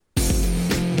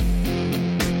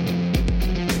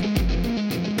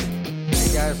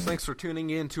guys, thanks for tuning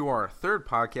in to our third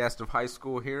podcast of High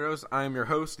School Heroes. I'm your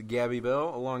host, Gabby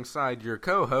Bell, alongside your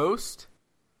co-host,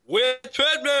 Whit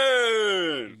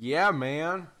Pittman! Yeah,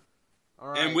 man. All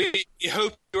right. And we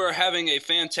hope you are having a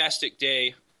fantastic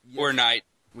day or night.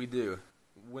 We do.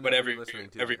 Whatever you're listening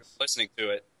to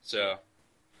it. So.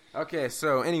 Okay,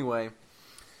 so anyway,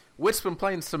 Whit's been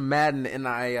playing some Madden, and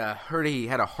I heard he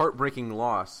had a heartbreaking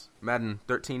loss. Madden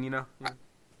 13, you know? Yeah.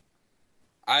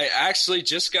 I actually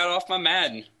just got off my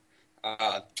Madden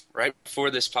right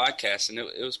before this podcast, and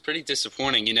it was pretty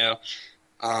disappointing, you know.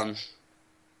 I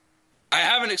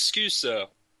have an excuse, though.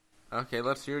 Okay,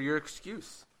 let's hear your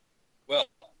excuse. Well,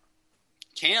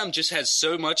 Cam just has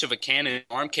so much of a cannon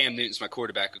arm. Cam Newton's my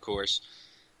quarterback, of course.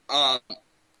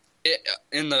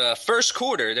 In the first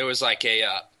quarter, there was like it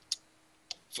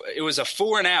was a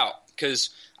 4-and-out because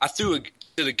I threw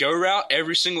to the go route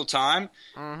every single time,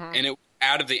 and it was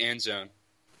out of the end zone.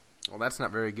 Well, that's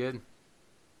not very good.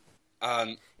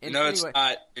 No, it's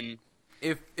not. And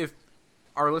if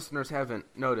our listeners haven't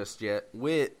noticed yet,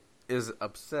 Whit is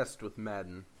obsessed with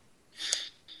Madden.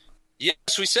 Yes,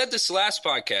 we said this last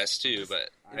podcast too,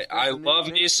 but I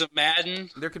love me some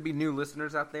Madden. There could be new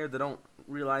listeners out there that don't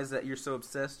realize that you're so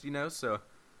obsessed, you know. So,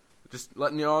 just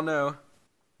letting you all know.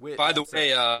 Whit By the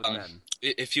way,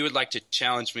 if you would like to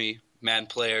challenge me, Madden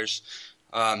players,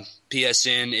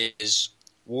 PSN is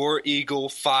War Eagle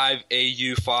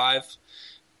 5AU5.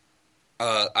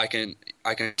 I can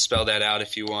spell that out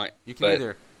if you want. You can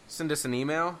either send us an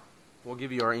email. We'll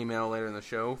give you our email later in the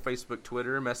show. Facebook,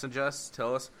 Twitter, message us.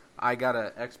 Tell us. I got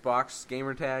an Xbox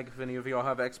gamer tag. If any of y'all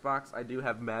have Xbox, I do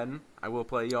have Madden. I will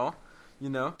play y'all. You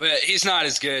know. But he's not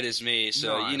as good as me.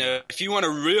 So, if you want a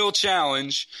real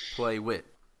challenge, play Whit.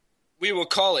 We will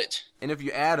call it. And if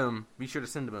you add him, be sure to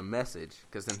send him a message,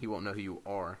 because then he won't know who you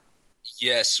are.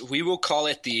 Yes, we will call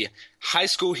it the High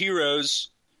School Heroes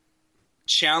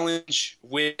Challenge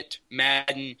Whit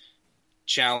Madden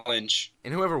Challenge.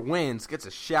 And whoever wins gets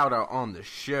a shout-out on the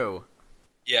show.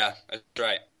 Yeah, that's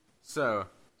right. So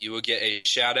you will get a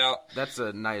shout-out. That's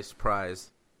a nice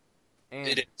prize. And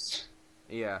it is.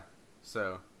 Yeah,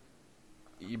 so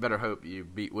you better hope you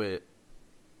beat Whit.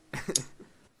 All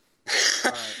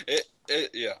right.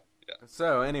 Yeah.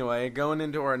 So anyway, going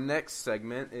into our next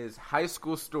segment is high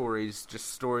school stories, just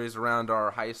stories around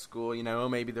our high school, you know,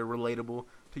 maybe they're relatable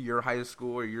to your high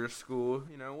school or your school,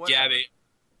 you know, whatever. Gabby,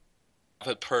 I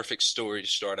have a perfect story to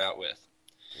start out with.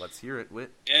 Let's hear it,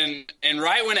 Whit. And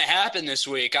right when it happened this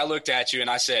week, I looked at you and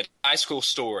I said, high school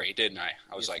story, didn't I?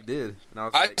 I was like, you did. And I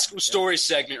was high school story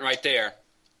segment right there.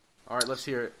 All right, let's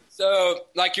hear it. So,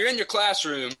 like, you're in your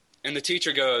classroom and the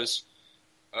teacher goes,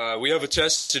 we have a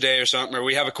test today or something, or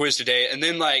we have a quiz today, and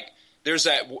then like there's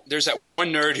that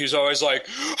one nerd who's always like,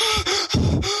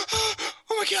 oh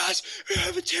my gosh, we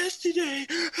have a test today,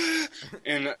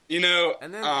 and you know,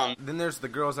 and then there's the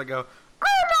girls that go, oh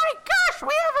my gosh, we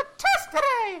have a test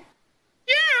today.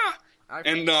 Yeah,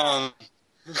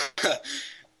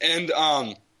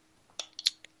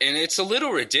 and it's a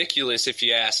little ridiculous if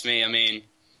you ask me. I mean,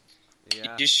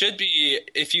 you should be,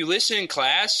 if you listen in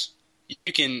class,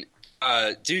 you can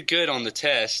do good on the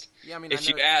test. Yeah, I mean, if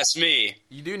you ask me,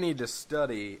 you do need to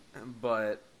study,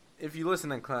 but if you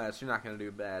listen in class, you're not going to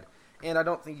do bad. And I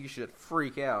don't think you should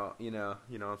freak out. You know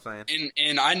what I'm saying.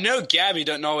 And I know Gabby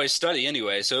doesn't always study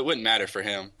anyway, so it wouldn't matter for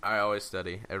him. I always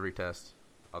study every test,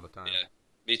 all the time. Yeah,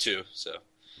 me too. So.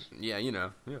 Yeah, you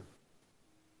know. Yeah.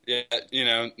 Yeah, you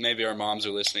know, maybe our moms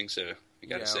are listening, so we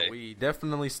gotta say. We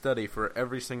definitely study for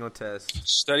every single test.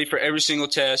 Study for every single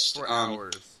test. For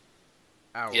hours.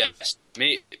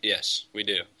 Yes, we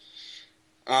do.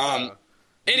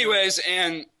 Anyways,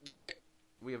 and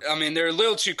I mean, they're a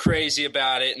little too crazy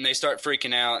about it, and they start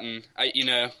freaking out, and I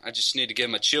just need to give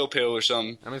them a chill pill or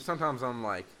something. I mean, sometimes I'm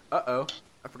like, uh-oh,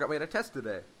 I forgot we had a test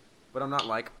today. But I'm not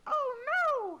like, oh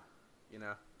no, you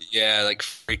know. Yeah, like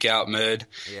freak out mode.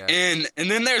 Yeah. And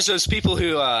then there's those people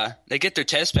who they get their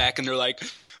test back, and they're like,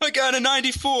 I got a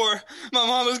 94. My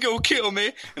mama's gonna kill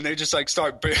me, and they just like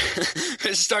start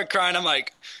crying. I'm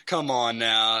like, come on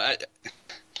now.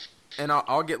 And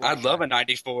I'll get. Like, I'd love a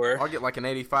 94. I'll get like an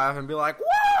 85 and be like,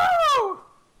 whoa!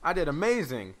 I did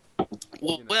amazing.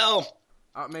 Well,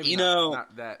 maybe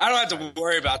not that. I don't have to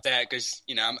worry about that because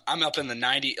I'm up in the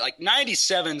 90. Like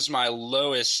 97's my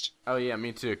lowest. Oh yeah,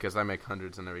 me too. Because I make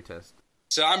hundreds in every test.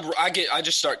 So I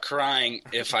just start crying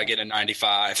if I get a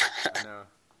 95. I know.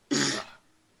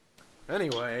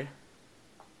 Anyway,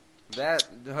 that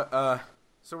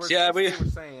so we're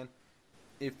saying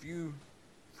if you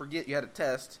forget you had a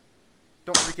test,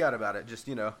 don't freak out about it. Just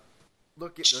look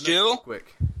at the notes real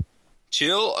quick.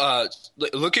 Chill.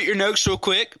 Look at your notes real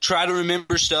quick. Try to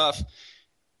remember stuff.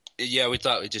 Yeah, we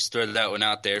thought we'd just throw that one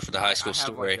out there for the high school I have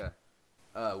story.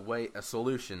 like a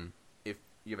solution if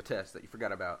you have a test that you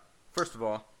forgot about. First of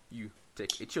all, you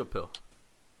take a chill pill.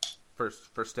 First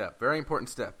step. Very important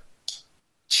step.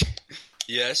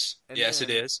 Yes. And Yes, then-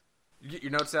 it is. You get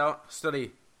your notes out,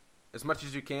 study as much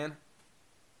as you can,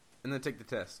 and then take the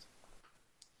test.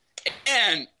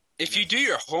 And if you do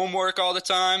your homework all the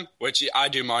time, which I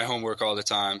do my homework all the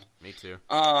time, Me too.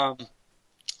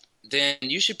 then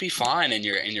you should be fine in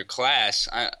your class.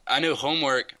 I know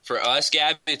homework for us,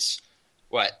 Gab, it's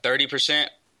what, 30%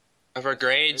 of our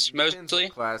grades It depends mostly?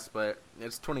 what class, but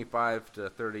it's 25 to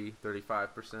 30,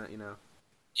 35%,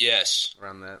 Yes.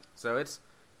 around that. So it's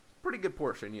a pretty good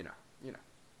portion,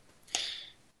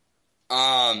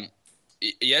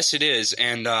 Yes, it is,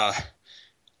 and I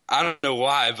don't know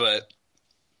why, but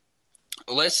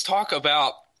let's talk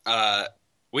about.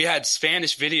 We had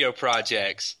Spanish video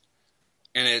projects,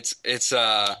 and it's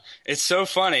so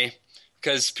funny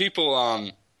because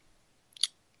people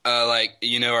like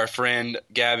our friend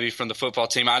Gabby from the football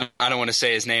team. I don't want to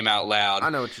say his name out loud. I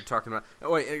know what you're talking about.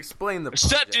 Oh, wait, explain the project.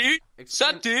 Sup, dude?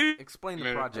 Sup, dude? Explain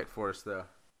the project for us, though.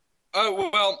 Oh,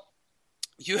 well,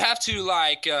 you have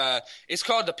to, it's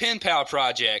called the Pen Pal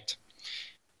Project.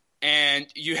 And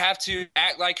you have to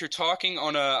act like you're talking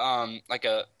on a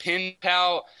pen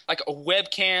pal, like a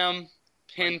webcam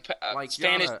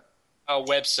Spanish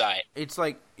website. It's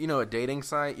like, a dating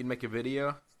site. You'd make a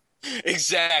video.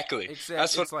 Exactly.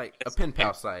 Except it's like a pen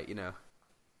pal site,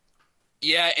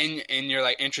 Yeah, and you're,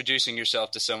 introducing yourself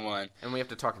to someone. And we have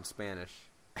to talk in Spanish.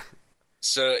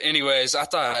 So, anyways, I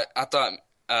thought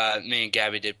me and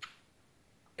Gabby did.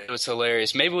 It was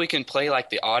hilarious. Maybe we can play,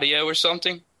 the audio or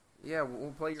something? Yeah, we'll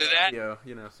play your that- audio,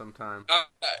 sometime.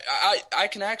 I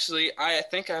can actually. I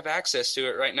think I have access to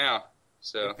it right now.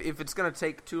 So If it's going to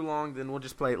take too long, then we'll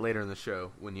just play it later in the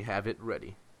show when you have it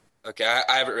ready. okay,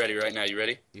 I have it ready right now. You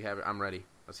ready? You have it? I'm ready.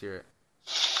 Let's hear it.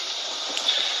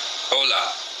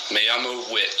 Hola, me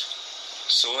llamo Whit.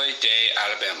 Soy de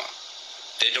Alabama.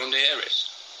 ¿De dónde eres?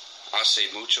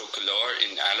 Hace mucho calor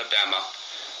en Alabama.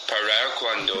 Para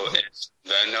cuando es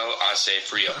verano hace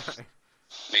frío.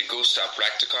 Me gusta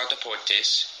practicar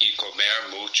deportes y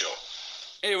comer mucho.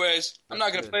 Anyways, I'm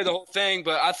not going to play the whole thing,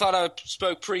 but I thought I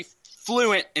spoke pretty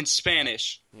fluent in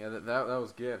Spanish. Yeah, that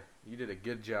was good. You did a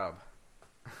good job.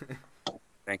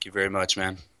 Thank you very much,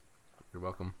 man. You're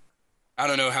welcome. I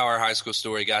don't know how our high school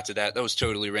story got to that. That was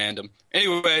totally random.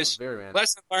 Anyways, Very random.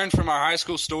 lesson learned from our high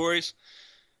school stories.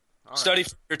 All right. Study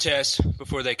for your tests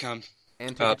before they come.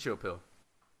 And take a chill pill.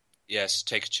 Yes,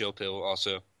 take a chill pill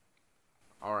also.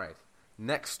 All right.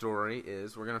 Next story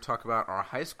is we're going to talk about our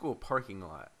high school parking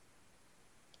lot,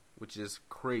 which is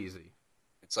crazy.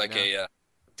 It's like Yeah. a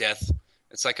death.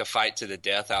 It's like a fight to the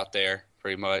death out there,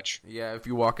 pretty much. Yeah, if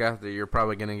you walk out there, you're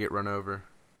probably going to get run over.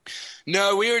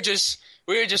 No, we were just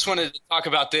wanted to talk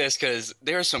about this because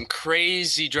there are some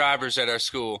crazy drivers at our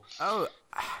school. Oh,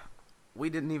 we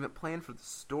didn't even plan for the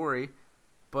story,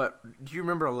 but do you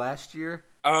remember last year?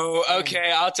 Oh,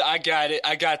 okay. I got it.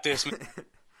 I got this.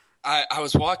 I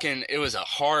was walking. It was a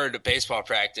hard baseball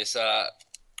practice. I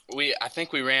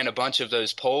think we ran a bunch of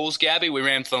those poles, Gabby. We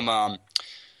ran from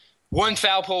one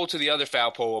foul pole to the other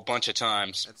foul pole a bunch of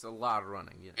times. That's a lot of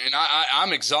running. Yeah. And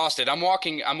I'm exhausted. I'm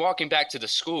walking back to the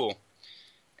school,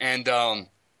 and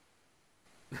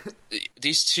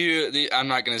these two. I'm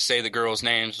not going to say the girls'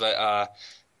 names, but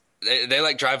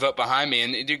they drive up behind me,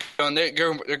 and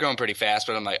they're going pretty fast.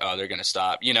 But I'm like, oh, they're going to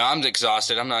stop. I'm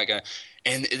exhausted. I'm not going to.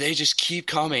 And they just keep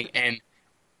coming, and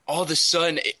all of a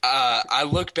sudden, I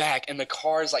look back, and the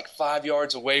car is 5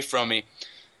 yards away from me,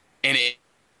 and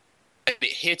it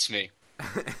hits me.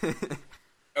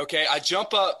 Okay, I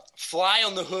jump up, fly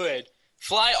on the hood,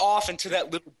 fly off into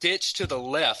that little ditch to the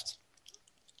left,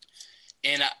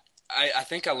 and I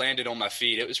think I landed on my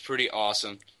feet. It was pretty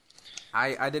awesome.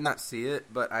 I did not see it,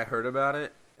 but I heard about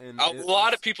it. And A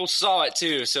lot of people saw it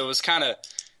too, so it was kind of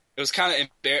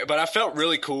embarrassing. But I felt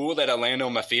really cool that I landed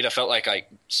on my feet. I felt like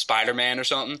Spider-Man or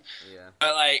something. Yeah.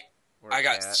 But Or a I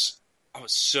cat.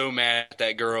 was so mad at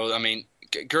that girl. I mean,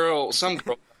 some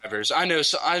girl drivers. I know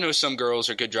some girls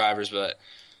are good drivers, but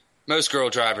most girl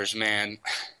drivers, man,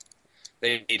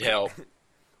 they need help.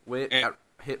 Whit And- got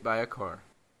hit by a car.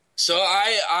 So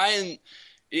and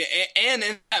in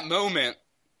that moment,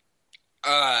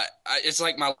 it's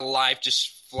like my life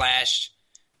just flashed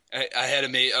ahead of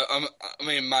me. I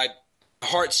mean, my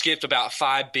heart skipped about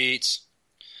 5 beats.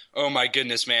 Oh my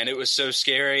goodness, man, it was so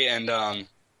scary, and I'm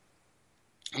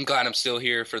glad I'm still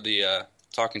here for the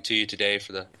talking to you today.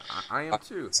 I am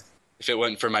too. If it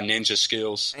wasn't for my ninja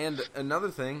skills, And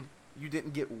another thing, you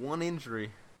didn't get one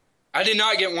injury. I did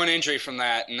not get one injury from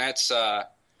that, and that's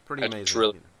pretty That's amazing.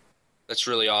 really- That's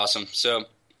really awesome. So,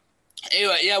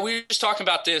 anyway, yeah, we were just talking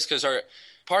about this because our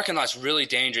parking lot's really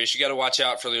dangerous. You got to watch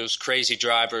out for those crazy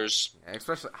drivers.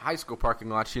 Especially high school parking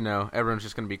lots, everyone's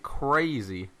just going to be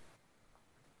crazy.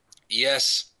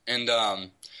 Yes, and I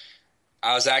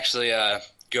was actually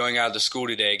going out of the school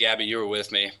today. Gabby, you were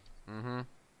with me. Mm-hmm.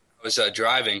 I was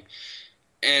driving,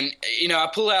 and I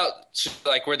pull out to,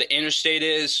 like, where the interstate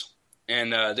is,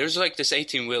 and there's like this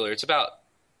 18-wheeler. It's about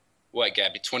what,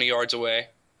 Gabby, 20 yards away.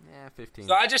 Yeah, 15.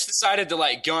 So I just decided to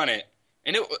like gun it,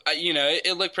 and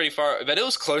it looked pretty far, but it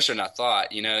was closer than I thought.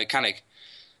 It kind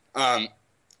of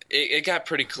it got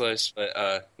pretty close,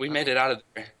 but we made it out of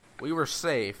there. We were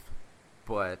safe,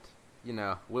 but it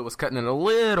was cutting it a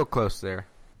little close there.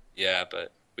 Yeah,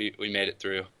 but we made it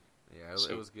through. Yeah,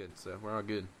 it was good. So we're all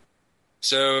good.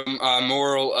 So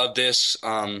moral of this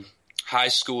high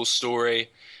school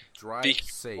story: Drive Be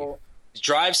safe.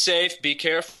 drive safe, be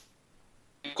careful.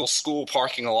 School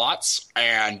parking lots,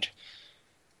 and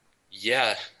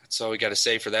yeah, that's all we got to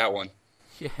say for that one.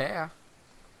 Yeah.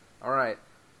 All right.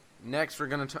 Next, we're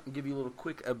going to give you a little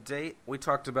quick update. We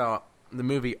talked about the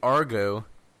movie Argo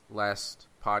last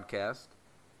podcast,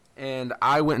 and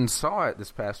I went and saw it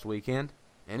this past weekend,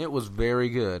 and it was very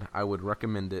good. I would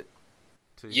recommend it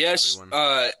to Yes,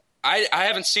 everyone. I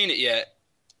haven't seen it yet,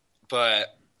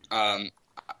 but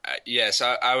yes,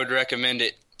 I would recommend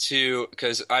it too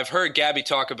because I've heard Gabby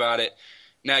talk about it.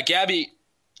 Now, Gabby,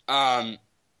 you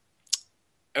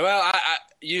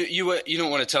don't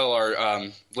want to tell our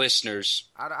listeners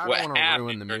I don't what want to happened,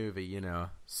 ruin the movie,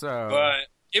 So but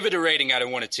give it a rating out of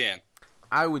 1 to 10.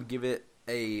 I would give it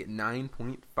a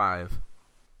 9.5.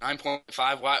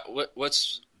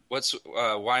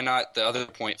 9.5. Why not the other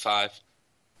 0.5?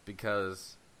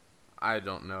 Because I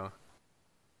don't know.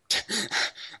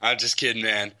 I'm just kidding,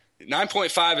 man.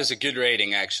 9.5 is a good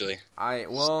rating, actually. I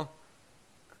don't know.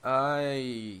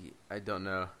 I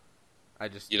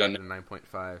just You don't gave it a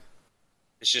 9.5.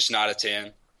 It's just not a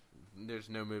 10. There's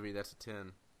no movie that's a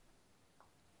 10.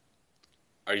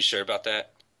 Are you sure about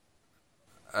that?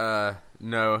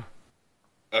 No.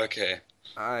 Okay.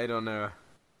 I don't know.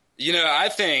 I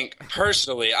think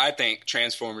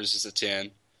Transformers is a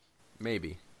 10.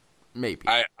 Maybe.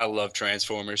 I love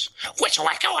Transformers.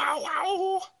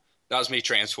 That was me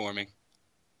transforming.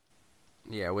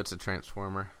 Yeah, what's a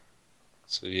Transformer?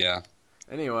 So, yeah.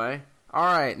 Anyway,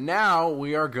 alright, now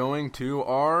we are going to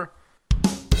our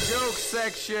joke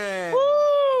section! Woo!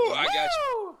 I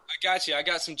got you. I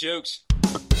got some jokes.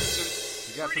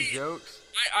 You got some jokes?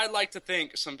 I'd like to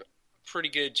think some pretty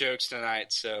good jokes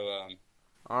tonight, so,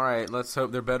 Alright, let's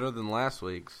hope they're better than last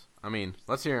week's.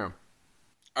 Let's hear them.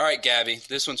 All right, Gabby,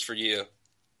 this one's for you.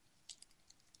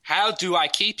 How do I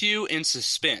keep you in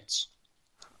suspense?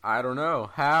 I don't know.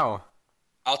 How?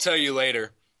 I'll tell you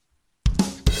later.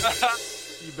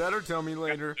 You better tell me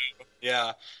later.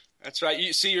 Yeah, that's right.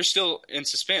 You're still in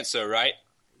suspense, though, right?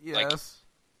 Yes.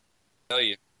 I'll tell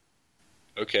you.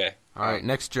 Okay. Alright,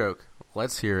 next joke.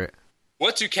 Let's hear it.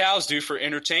 What do cows do for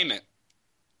entertainment?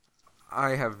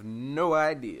 I have no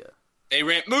idea. They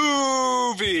rent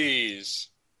movies.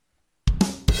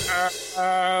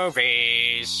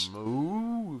 Movies.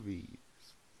 Movies.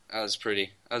 That was a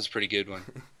pretty good one.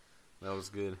 That was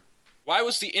good. Why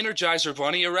was the Energizer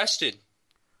Bunny arrested?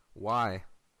 Why?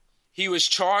 He was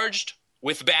charged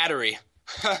with battery.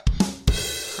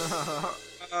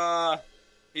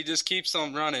 He just keeps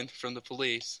on running from the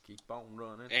police. Keep on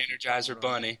running. Energizer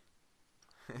Bunny.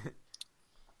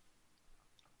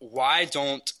 Why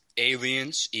don't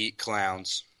aliens eat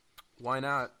clowns? Why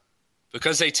not?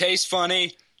 Because they taste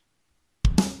funny.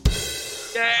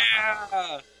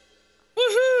 Yeah!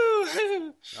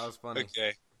 Woohoo! That was funny.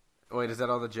 Okay. Wait, is that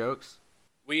all the jokes?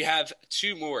 We have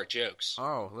 2 more jokes.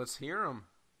 Oh, let's hear them.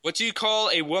 What do you call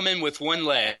a woman with 1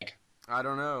 leg? I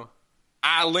don't know.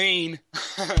 Eileen.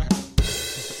 Get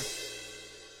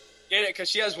it? Because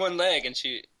she has 1 leg and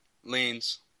she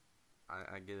leans.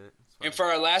 I get it. And for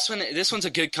our last one, this one's a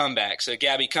good comeback. So,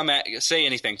 Gabby, say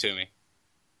anything to me.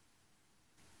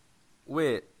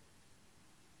 Wit,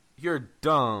 you're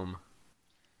dumb.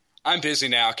 I'm busy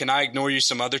now. Can I ignore you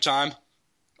some other time?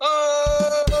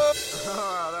 Oh!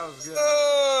 Oh, that was good.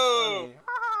 Oh!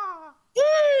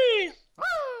 Whee!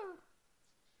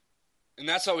 And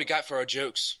that's all we got for our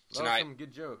jokes tonight. Some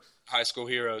good jokes. High School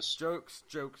Heroes. Jokes.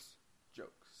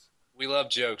 We love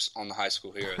jokes on the High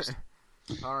School Heroes.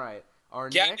 All right. Our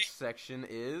Gabby. next section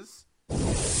is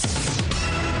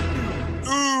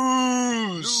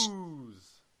News.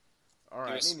 news. All Give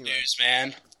right. us some Anyway, news,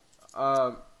 man.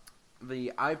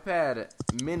 the iPad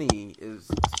Mini is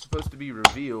supposed to be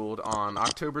revealed on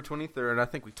October 23rd. I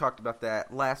think we talked about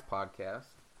that last podcast.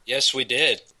 Yes, we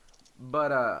did.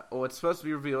 But well, it's supposed to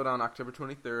be revealed on October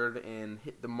 23rd and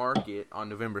hit the market on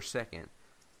November 2nd.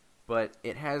 But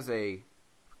it has a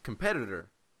competitor,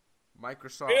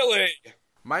 Microsoft. Really?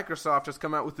 Microsoft has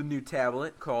come out with a new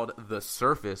tablet called the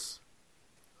Surface.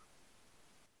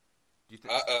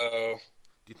 Uh-oh.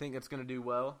 Do you think it's going to do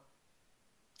well?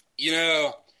 You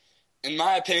know, in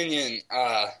my opinion,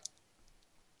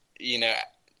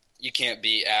 you can't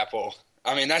beat Apple.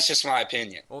 I mean, that's just my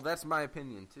opinion. Well, that's my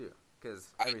opinion too,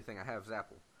 because everything I have is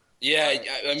Apple. Yeah,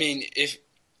 I mean, if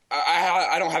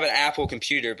I don't have an Apple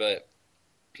computer, but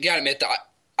you gotta admit the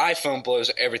iPhone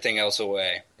blows everything else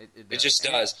away. It just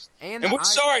does. And we're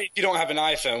sorry if you don't have an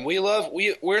iPhone.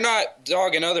 We're not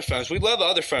dogging other phones. We love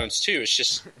other phones too. It's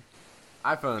just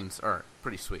iPhones are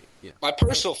pretty sweet. Yeah. My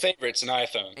personal favorite's an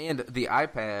iPhone. And the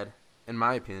iPad, in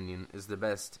my opinion, is the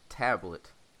best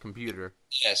tablet computer.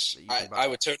 Yes, I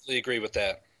would totally agree with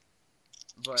that.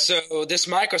 But, so this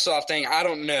Microsoft thing, I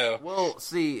don't know. Well,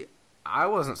 see, I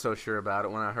wasn't so sure about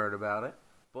it when I heard about it.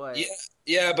 But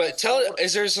yeah, but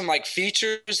is there some like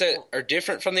features that are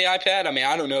different from the iPad? I mean,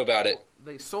 I don't know about it.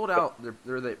 They sold out.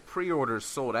 Their pre-orders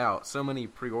sold out. So many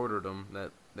pre-ordered them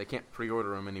that they can't pre-order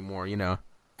them anymore. You know.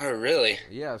 Oh, really?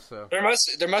 Yeah. So there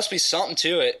must be something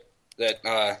to it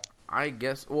that. I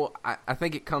guess. Well, I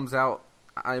think it comes out.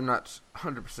 I'm not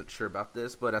 100% sure about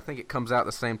this, but I think it comes out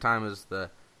the same time as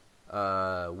the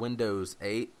Windows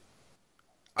 8.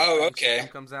 Oh, okay.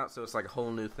 Comes out, so it's like a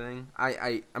whole new thing.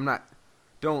 I'm not.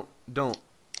 Don't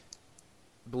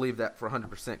believe that for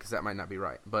 100% because that might not be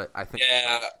right. But I think.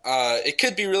 Yeah, it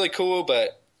could be really cool,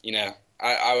 but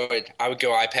I would go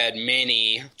iPad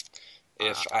Mini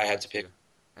if I had to pick.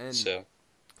 And so.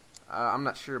 I'm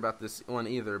not sure about this one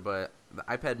either, but the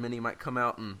iPad Mini might come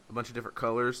out in a bunch of different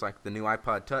colors, like the new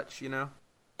iPod Touch, you know?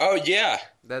 Oh, yeah.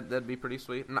 That'd be pretty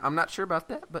sweet. And I'm not sure about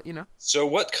that, but, you know. So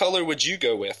what color would you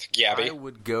go with, Gabby? I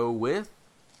would go with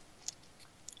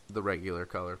the regular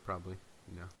color, probably,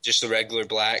 you know. Just the regular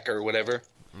black or whatever?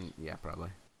 Yeah,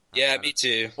 probably. Yeah, me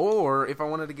too. Or if I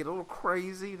wanted to get a little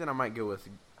crazy, then I might go with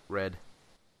red.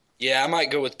 Yeah, I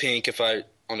might go with pink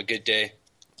on a good day.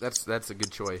 That's a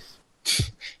good choice.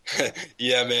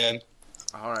 Yeah, man.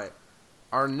 All right.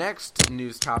 Our next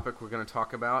news topic we're going to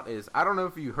talk about is, I don't know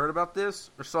if you heard about this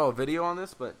or saw a video on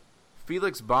this, but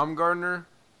Felix Baumgartner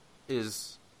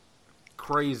is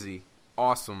crazy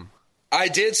awesome. I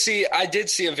did see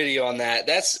a video on that.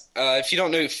 That's if you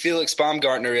don't know who Felix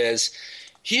Baumgartner is,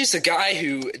 he's the guy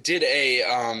who did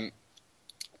a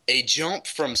jump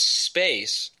from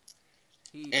space.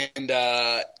 And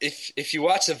if you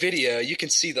watch the video, you can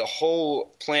see the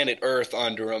whole planet Earth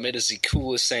under him. It is the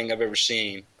coolest thing I've ever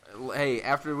seen. Hey,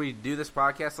 after we do this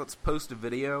podcast, let's post a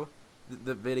video.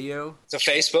 The video. To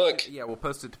Facebook? Yeah, we'll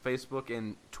post it to Facebook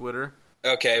and Twitter.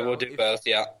 Okay, so we'll do both,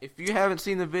 yeah. If you haven't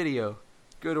seen the video,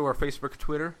 go to our Facebook or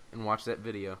Twitter and watch that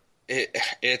video.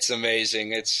 It's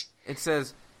amazing. It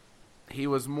says he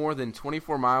was more than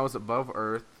 24 miles above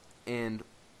Earth, and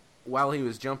while he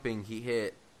was jumping, he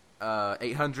hit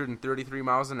 833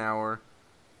 miles an hour,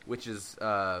 which is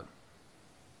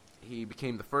he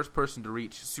became the first person to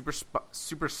reach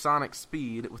supersonic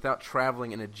speed without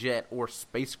traveling in a jet or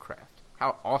spacecraft.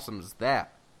 How awesome is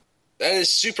that? That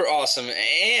is super awesome,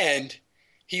 and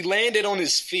he landed on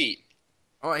his feet.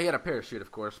 Oh, he had a parachute,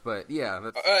 of course, but yeah.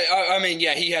 That's... I mean,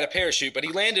 yeah, he had a parachute, but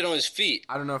he landed on his feet.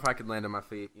 I don't know if I could land on my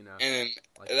feet, you know. And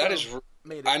that is,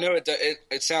 I know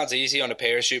it sounds easy on a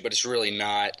parachute, but it's really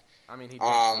not. I mean, he did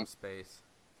from space.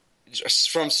 Just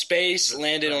from space,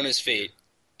 landed on his feet.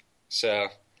 So,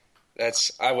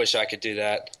 I wish I could do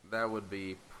that. That would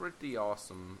be pretty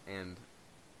awesome and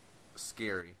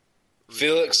scary.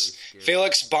 Really scary.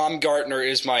 Felix Baumgartner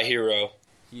is my hero.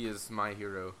 He is my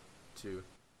hero, too.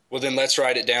 Well, then let's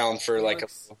write it down for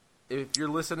Felix, if you're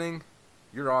listening,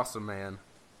 you're awesome, man.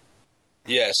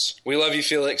 Yes. We love you,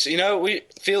 Felix. You know,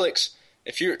 Felix,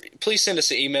 please send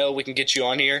us an email. We can get you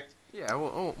on here. Yeah,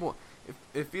 well,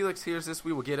 if Felix hears this,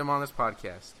 we will get him on this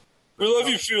podcast. We love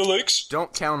you, Felix.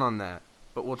 Don't count on that,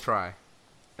 but we'll try.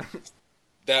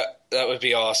 That would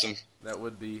be awesome. That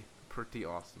would be pretty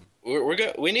awesome.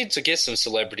 We need to get some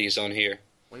celebrities on here.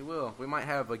 We will. We might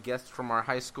have a guest from our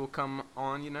high school come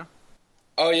on, you know?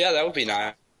 Oh, yeah, that would be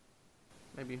nice.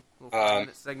 Maybe a little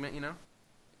 5-minute segment, you know?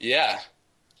 Yeah.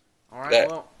 All right,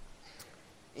 well,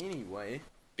 anyway.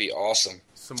 Be awesome.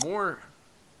 Some more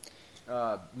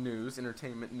news,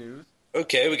 entertainment news.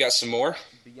 Okay, we got some more.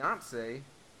 Beyonce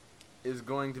is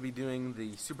going to be doing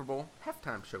the Super Bowl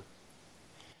halftime show.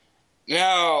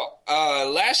 Now,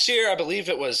 last year, I believe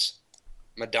it was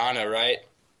Madonna, right?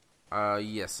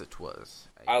 Yes, it was.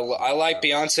 I like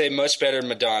Beyonce much better than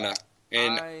Madonna.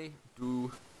 And I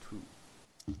do too.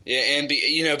 Yeah, and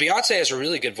Beyonce has a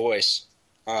really good voice.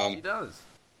 She does.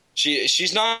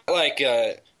 She's not like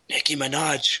Nicki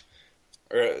Minaj,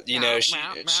 or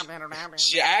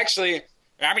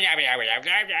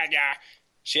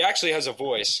she actually has a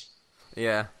voice.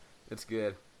 Yeah, it's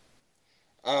good.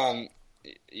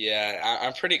 Yeah,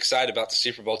 I'm pretty excited about the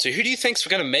Super Bowl too. Who do you think's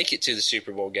going to make it to the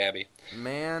Super Bowl, Gabby?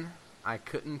 Man, I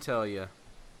couldn't tell you.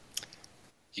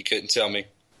 You couldn't tell me.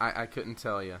 I couldn't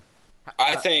tell you.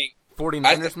 I think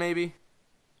 49ers maybe?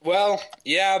 Well,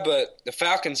 yeah, but the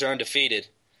Falcons are undefeated.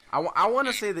 I want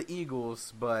to say the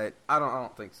Eagles, but I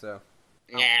don't think so.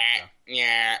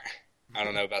 Yeah. I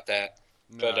don't know about that.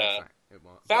 No, But it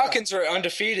won't. Falcons are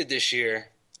undefeated this year.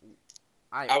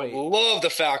 I would love the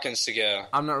Falcons to go.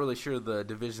 I'm not really sure the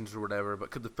divisions or whatever, but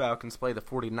could the Falcons play the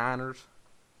 49ers?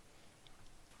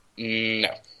 No.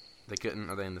 They couldn't?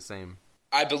 Are they in the same?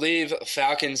 I believe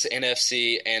Falcons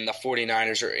NFC and the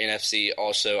 49ers are NFC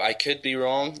also. I could be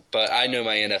wrong, but I know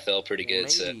my NFL pretty good.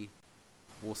 Maybe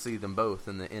we'll see them both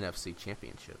in the NFC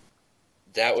Championship.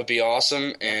 That would be awesome,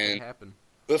 That and could happen.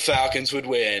 the Falcons would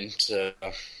win. So.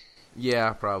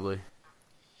 Yeah, probably.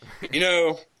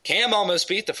 Cam almost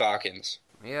beat the Falcons.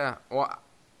 Yeah, well,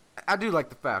 I do like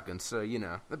the Falcons, so,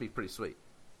 that'd be pretty sweet.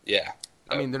 Yeah.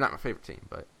 I mean, they're not my favorite team,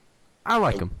 but I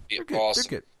like them. They're good. Awesome.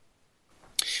 They're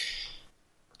good.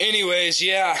 Anyways,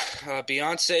 yeah,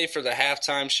 Beyonce for the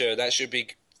halftime show. That should be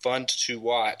fun to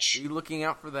watch. Are you looking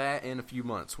out for that in a few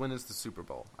months? When is the Super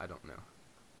Bowl? I don't know.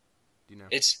 Do you know?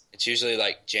 It's usually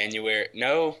like January.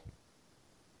 No.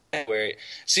 January.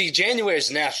 See, January is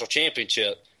the national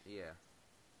championship, Yeah.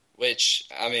 which,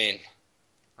 I mean,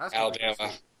 That's gonna be Alabama.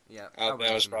 sweet. Yeah,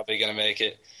 Alabama's probably going to make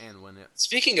it. and win it.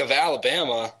 Speaking of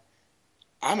Alabama,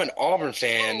 I'm an Auburn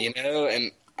fan,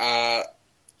 and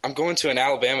I'm going to an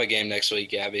Alabama game next week,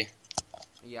 Gabby.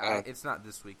 Yeah, it's not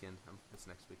this weekend. It's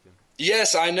next weekend.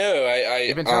 Yes, I know.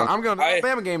 You've been telling, I'm going to the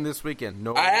Alabama game this weekend.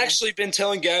 No, I actually been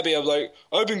telling Gabby, I'm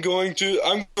going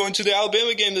to the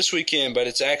Alabama game this weekend, but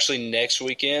it's actually next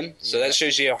weekend. So that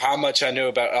shows you how much I know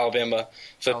about Alabama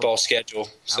football schedule.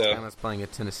 So Alabama's playing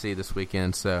at Tennessee this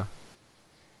weekend, so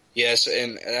yes,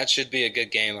 and that should be a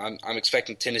good game. I'm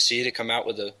expecting Tennessee to come out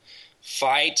with a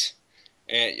fight,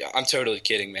 and I'm totally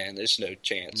kidding, man. There's no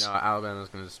chance. no, Alabama's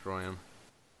going to destroy them.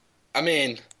 I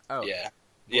mean, Oh. yeah.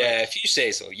 Yeah, if you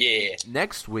say so, yeah.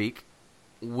 Next week,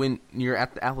 when you're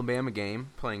at the Alabama game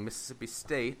playing Mississippi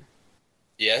State,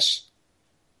 Yes?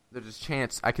 there's a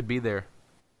chance I could be there.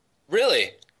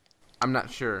 Really? I'm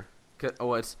not sure.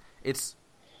 It's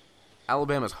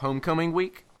Alabama's homecoming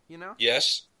week,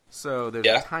 Yes? So there's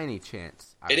Yeah. a tiny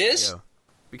chance. It is? Go.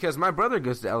 Because my brother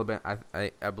goes to Alabama.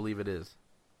 I believe it is.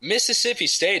 Mississippi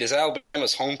State is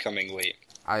Alabama's homecoming week.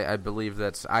 I believe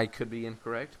I could be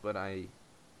incorrect, but I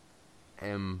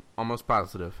am almost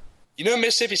positive.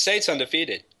 Mississippi State's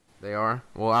undefeated. They are?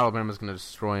 Well, Alabama's going to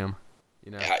destroy them.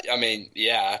 I mean,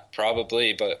 yeah,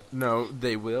 probably, but No,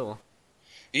 they will.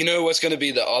 you know what's going to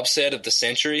be the upset of the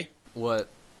century? What?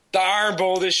 The Iron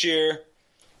Bowl this year.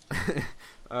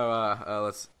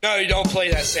 Let's... No, you don't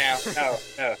play that sound.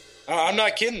 No. I'm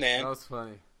not kidding, man. That was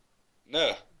funny. No.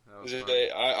 That was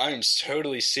funny. I'm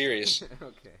totally serious.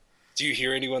 Okay. Do you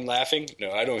hear anyone laughing?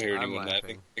 No, I don't hear I'm anyone laughing.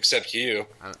 laughing. Except you.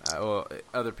 Well,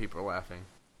 other people are laughing.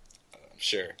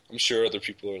 I'm sure other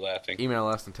people are laughing. Email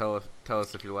us and tell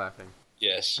us if you're laughing.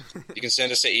 Yes. You can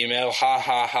send us an email, ha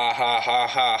ha ha ha ha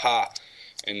ha ha,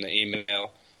 in the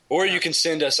email. Or you can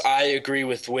send us I agree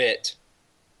with Wit,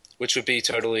 which would be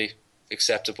totally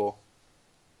acceptable.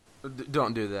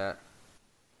 Don't do that.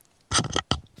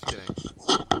 Just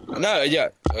kidding. No, yeah.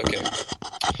 Okay.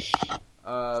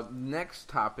 Next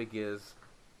topic is,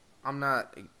 how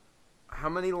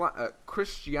many,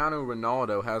 Cristiano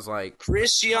Ronaldo has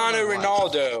Cristiano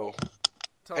Ronaldo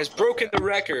Tell has us about broken that. the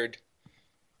record.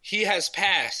 He has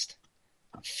passed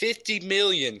 50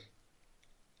 million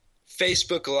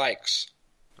Facebook likes.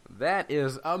 That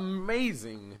is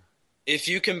amazing. If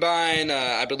you combine,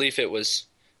 I believe it was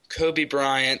Kobe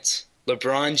Bryant,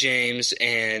 LeBron James,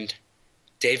 and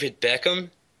David Beckham,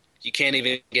 you can't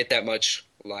even get that much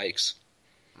likes.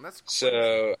 That's crazy.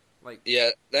 So, yeah,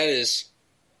 that is...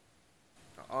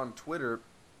 On Twitter,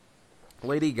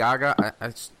 Lady Gaga,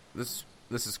 this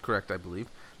is correct, I believe.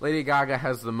 Lady Gaga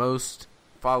has the most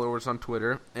followers on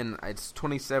Twitter, and it's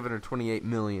 27 or 28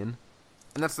 million.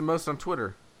 And that's the most on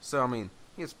Twitter. So, I mean,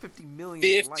 he has 50 million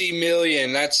 50 likes.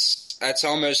 million. That's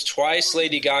almost twice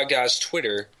Lady Gaga's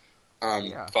Twitter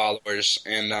followers.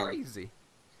 And Crazy.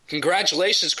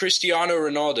 congratulations, Cristiano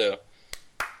Ronaldo.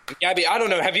 Gabby, I don't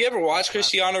know. Have you ever watched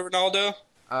Cristiano Ronaldo?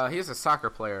 He's a soccer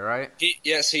player, right?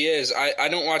 Yes, he is. I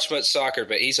don't watch much soccer,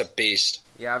 but he's a beast.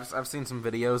 Yeah, I've seen some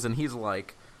videos, and he's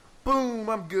like boom,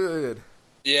 I'm good.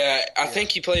 Yeah, I think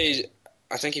he plays.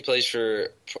 I think he plays for.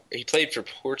 He played for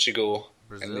Portugal.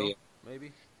 Brazil,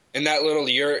 maybe? In that little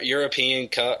European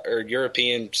cup or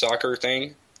European soccer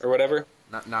thing or whatever.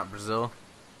 Not Brazil?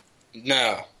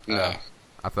 No. I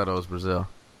thought it was Brazil.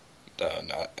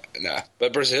 No.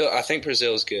 But Brazil, I think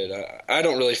Brazil's good. I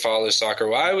don't really follow soccer.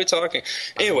 Why are we talking?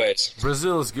 Anyways.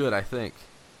 Brazil is good, I think.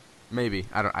 Maybe.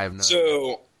 I have no idea.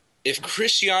 So, if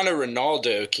Cristiano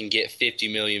Ronaldo can get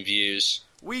 50 million views,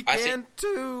 we can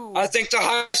too. I think the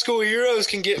High School Heroes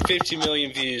can get 50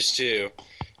 million views too.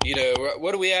 You know,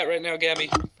 what are we at right now, Gabby?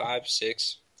 5,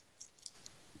 6?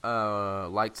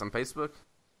 Likes on Facebook?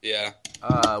 Yeah.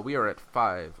 We are at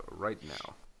 5 right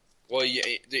now. Well,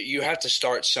 you have to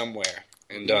start somewhere.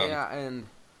 And yeah, and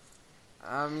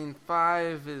I mean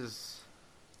 5 is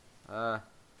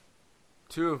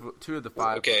two of the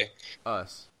 5 okay. are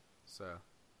us. So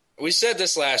we said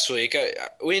this last week.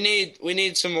 We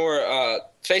need some more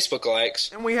Facebook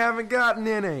likes, and we haven't gotten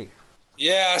any.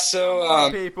 Yeah,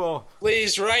 so people,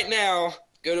 please right now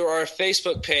go to our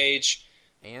Facebook page,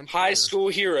 and High School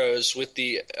Heroes, with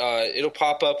the it'll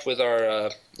pop up with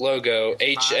our logo,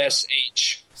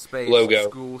 HSH space logo.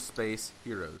 School Space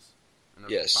Heroes. And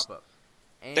Yes. Pop up.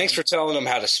 And Thanks for telling them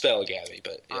how to spell, Gabby.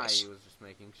 But yes. I was just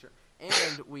making sure.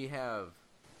 And we have.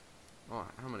 Well,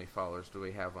 how many followers do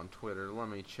we have on Twitter? Let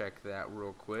me check that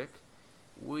real quick.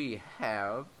 We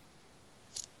have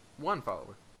 1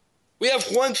 follower. We have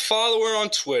 1 follower on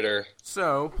Twitter.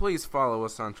 So, please follow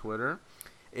us on Twitter.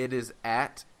 It is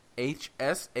at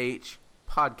HSH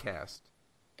Podcast.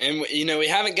 And, you know, we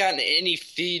haven't gotten any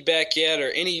feedback yet or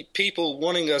any people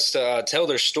wanting us to tell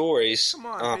their stories. Come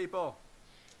on, people.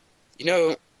 You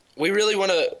know, we really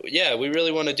want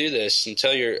to do this and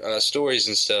tell your stories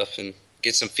and stuff and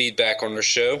get some feedback on our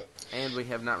show. And we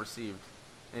have not received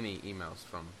any emails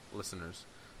from listeners.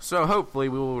 So, hopefully,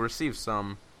 we will receive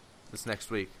some this next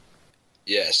week.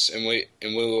 Yes, and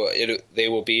they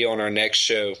will be on our next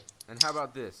show. And how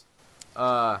about this?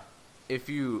 If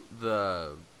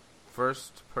the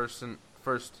first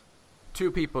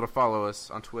 2 people to follow us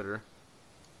on Twitter,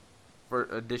 for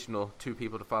additional 2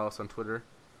 people to follow us on Twitter,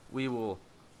 we will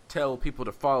tell people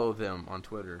to follow them on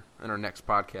Twitter in our next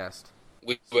podcast.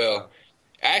 We will.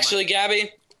 Actually, Gabby,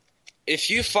 if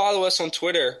you follow us on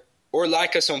Twitter or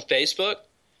like us on Facebook,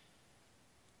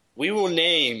 we will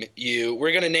name you.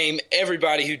 We're going to name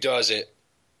everybody who does it.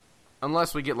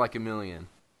 Unless we get like 1 million.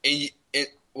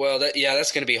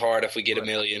 That's going to be hard if we get 1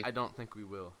 million. I don't think we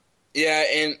will. Yeah,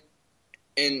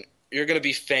 and you're going to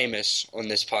be famous on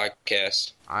this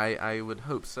podcast. I would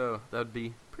hope so. That would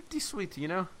be pretty sweet, you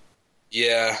know?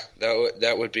 Yeah,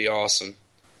 that would be awesome.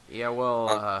 Yeah,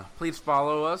 well, please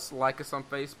follow us, like us on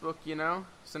Facebook, you know?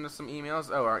 Send us some emails.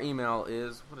 Oh, our email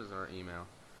is, what is our email?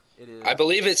 It is, I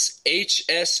believe it's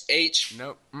HSH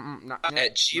nope,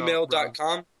 at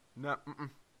gmail.com. No,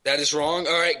 That is wrong?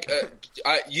 All right,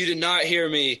 you did not hear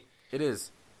me. It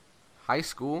is High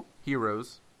School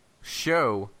Heroes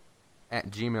Show at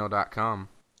gmail.com.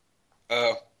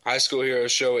 Oh, High School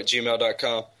Heroes Show at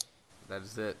gmail.com. That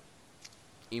is it.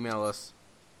 Email us.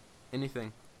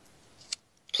 Anything.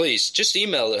 Please, just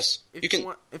email us. If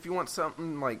you want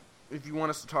something, like, if you want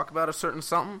us to talk about a certain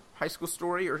something, high school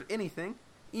story or anything,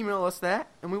 email us that,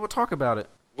 and we will talk about it.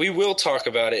 We will talk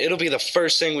about it. It'll be the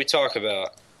first thing we talk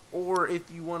about. Or if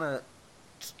you want to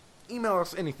email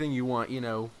us anything you want, you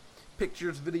know,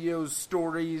 pictures, videos,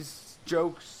 stories,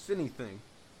 jokes, anything.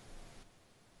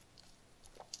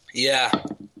 Yeah.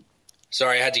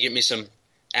 Sorry, I had to get me some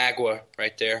agua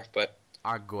right there, but...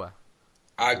 Agua.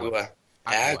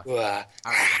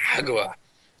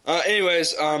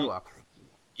 Anyways,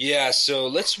 yeah, so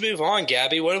let's move on,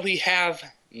 Gabby. What do we have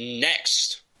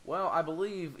next? Well, I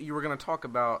believe you were going to talk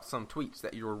about some tweets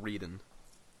that you were reading.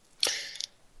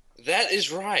 That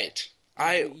is right.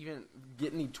 Did you even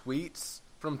get any tweets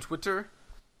from Twitter?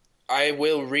 I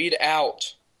will read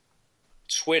out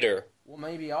Twitter. Well,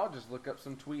 maybe I'll just look up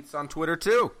some tweets on Twitter,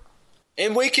 too.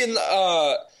 And we can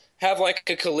have like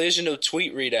a collision of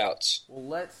tweet readouts. Well,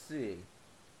 let's see.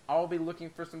 I'll be looking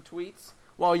for some tweets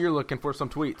while you're looking for some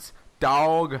tweets.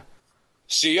 Dog.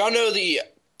 So y'all know the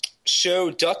show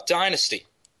Duck Dynasty?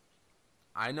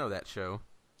 I know that show.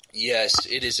 Yes,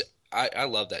 it is. I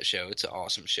love that show. It's an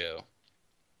awesome show.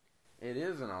 It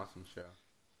is an awesome show.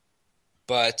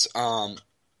 But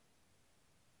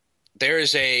there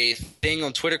is a thing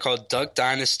on Twitter called Duck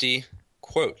Dynasty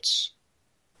Quotes.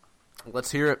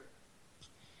 Let's hear it.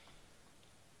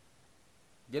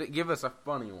 Give us a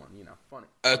funny one, you know, funny.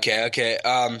 Okay.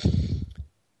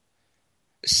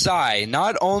 Sigh,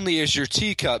 not only is your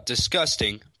teacup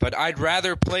disgusting, but I'd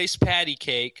rather place patty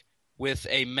cake with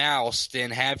a mouse than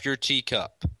have your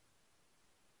teacup.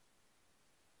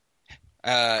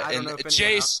 I don't know if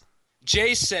anyone else...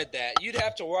 Jace said that. You'd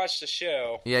have to watch the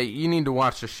show. Yeah, you need to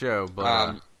watch the show,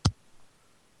 but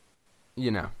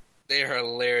you know, they are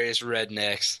hilarious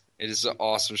rednecks. It is an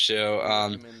awesome show.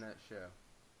 I'm in that show.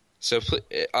 So,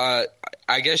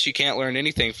 I guess you can't learn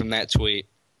anything from that tweet.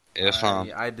 If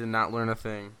I did not learn a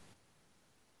thing.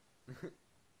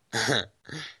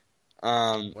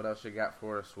 What else you got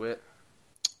for us, Wit?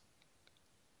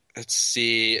 Let's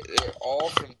see. They're all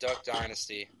from Duck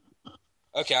Dynasty.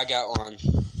 Okay, I got one.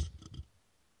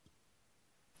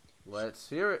 Let's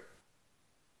hear it.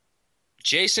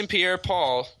 Jason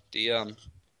Pierre-Paul, he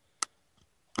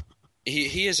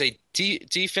is a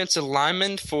defensive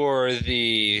lineman for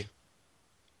the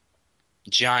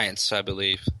Giants, I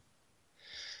believe.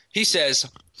 He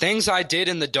says, "Things I did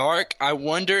in the dark, I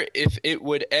wonder if it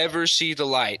would ever see the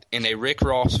light," in a Rick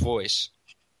Ross voice.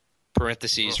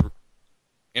 Parentheses. Oh.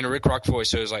 In a Rick Ross voice,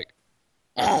 so it was like,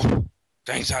 "Oh,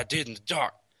 things I did in the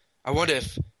dark, I wonder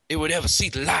if it would ever see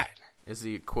the light." Is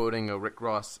he quoting a Rick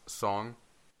Ross song?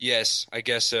 Yes, I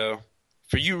guess so.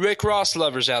 For you Rick Ross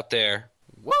lovers out there.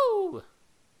 Woo!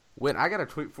 Wait, I got a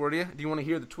tweet for you. Do you want to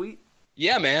hear the tweet?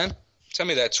 Yeah, man. Tell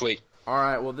me that tweet. All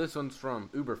right, well, this one's from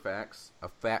Uberfacts, a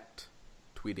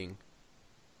fact-tweeting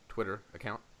Twitter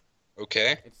account.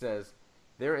 Okay. It says,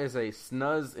 there is a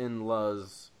Snuzz in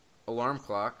Luz alarm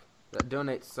clock that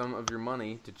donates some of your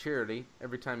money to charity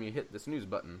every time you hit the snooze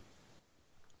button.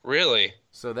 Really?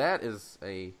 So that is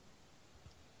a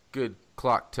good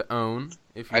clock to own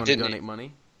if you want to donate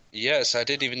money. Yes, I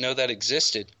didn't even know that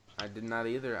existed. I did not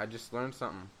either. I just learned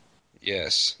something.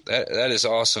 Yes, that is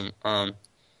awesome.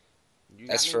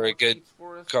 That's for a good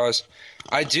cause.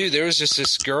 I do. There was just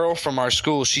this girl from our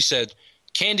school. She said,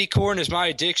 "Candy corn is my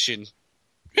addiction."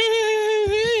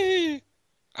 I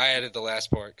added the last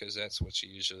part because that's what she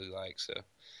usually likes. So,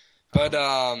 but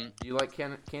you like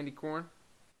candy corn?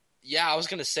 Yeah, I was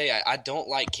gonna say I don't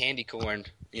like candy corn.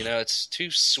 You know, it's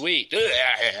too sweet.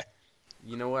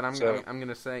 You know what? I'm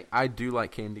gonna say I do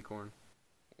like candy corn.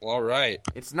 Well, all right.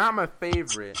 It's not my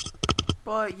favorite,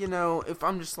 but you know, if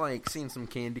I'm just like seeing some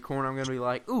candy corn, I'm gonna be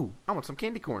like, "Ooh, I want some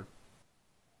candy corn."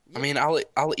 Yeah. I mean,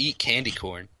 I'll eat candy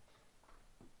corn,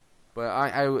 but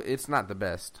I it's not the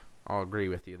best. I'll agree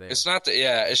with you there. It's not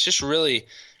it's just really,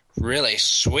 really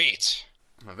sweet.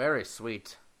 Very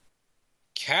sweet.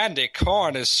 Candy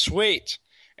corn is sweet.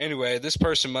 Anyway, this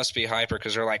person must be hyper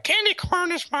because they're like, "Candy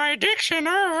corn is my addiction."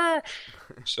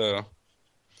 So,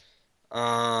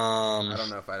 I don't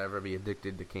know if I'd ever be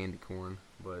addicted to candy corn,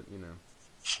 but you know.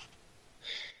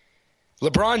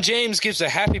 LeBron James gives a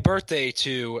happy birthday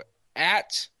to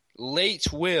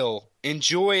 @LateWill.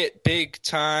 Enjoy it big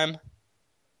time.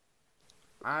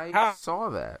 I saw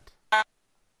that.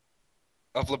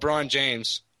 Of LeBron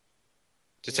James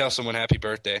to tell someone happy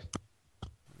birthday.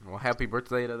 Well, happy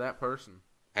birthday to that person.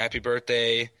 Happy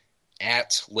birthday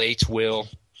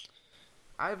 @LateWill.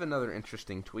 I have another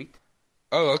interesting tweet.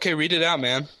 Oh, okay, read it out,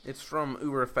 man. It's from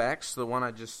Uberfacts, the one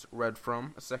I just read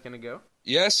from a second ago.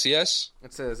 Yes.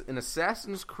 It says, in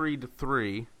Assassin's Creed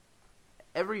 3,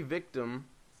 every victim,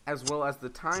 as well as the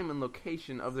time and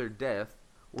location of their death,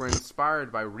 were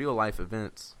inspired by real-life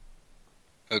events.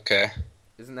 Okay.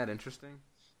 Isn't that interesting?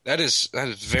 That is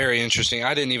very interesting.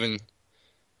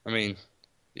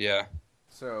 Yeah.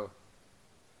 So,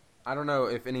 I don't know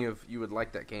if any of you would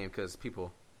like that game, because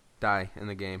people die in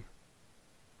the game.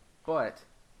 But,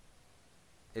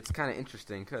 it's kind of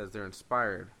interesting, because they're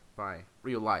inspired by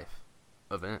real-life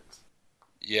events.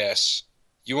 Yes.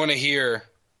 You want to hear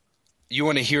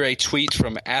a tweet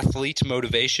from Athlete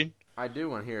Motivation? I do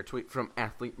want to hear a tweet from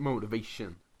Athlete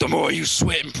Motivation. The more you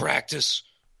sweat in practice,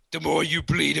 the more you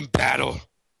bleed in battle.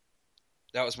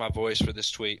 That was my voice for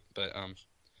this tweet. But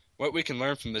what we can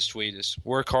learn from this tweet is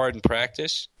work hard in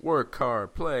practice. Work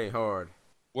hard, play hard.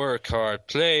 Work hard,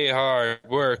 play hard,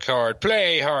 work hard,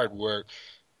 play hard, work.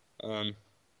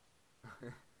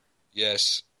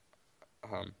 Yes.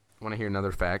 Want to hear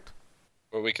another fact?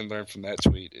 What we can learn from that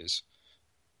tweet is...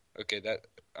 Okay,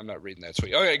 I'm not reading that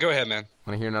tweet. Okay, go ahead, man.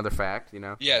 Want to hear another fact, you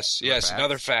know? Yes,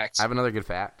 another fact. I have another good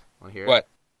fact. Want to hear what?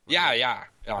 it? Yeah.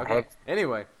 Okay.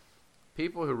 Anyway,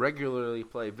 people who regularly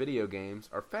play video games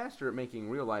are faster at making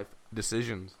real-life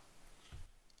decisions.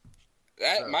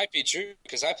 That might be true,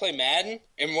 because I play Madden,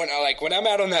 and when I'm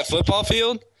out on that football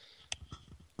field,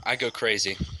 I go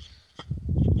crazy.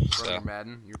 Running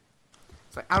Madden?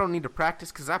 It's like, I don't need to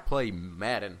practice because I play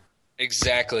Madden.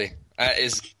 Exactly.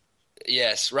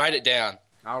 Yes, write it down.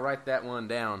 I'll write that one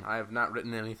down. I have not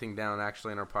written anything down,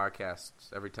 actually, in our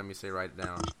podcasts. Every time you say write it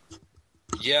down.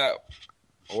 Yeah.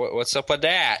 What's up with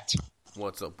that?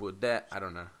 What's up with that? I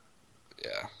don't know.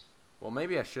 Yeah. Well,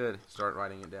 maybe I should start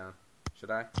writing it down.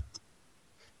 Should I?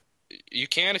 You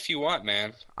can if you want,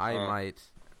 man. I might.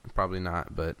 Probably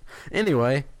not, but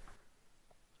anyway.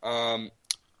 All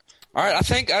right, I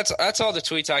think that's all the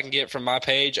tweets I can get from my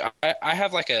page. I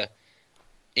have like a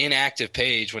inactive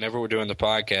page whenever we're doing the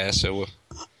podcast. So,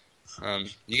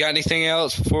 you got anything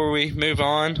else before we move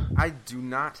on? I do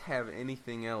not have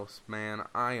anything else, man.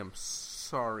 I am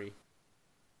sorry.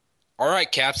 All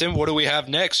right, Captain. What do we have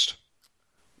next?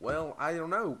 Well, I don't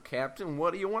know, Captain.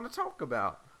 What do you want to talk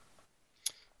about?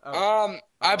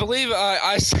 I believe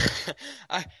I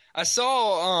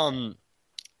saw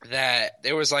that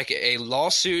there was like a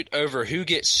lawsuit over who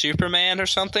gets Superman or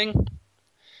something.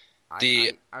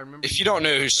 I remember. If you don't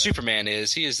know who Superman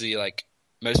is, he is the like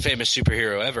most famous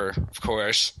superhero ever, of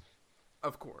course.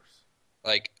 Of course.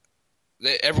 Like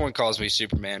everyone calls me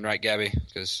Superman, right, Gabby?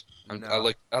 Because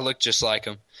No. I look just like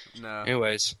him. No.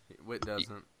 Anyways, It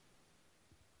doesn't.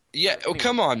 yeah. Oh,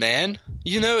 come on, man.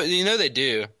 You know they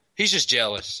do. He's just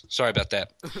jealous. Sorry about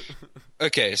that.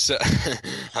 Okay, so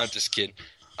I'm just kidding.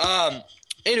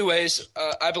 Anyways,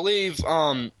 I believe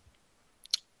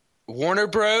Warner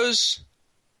Bros.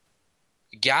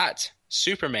 Got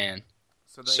Superman.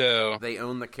 So they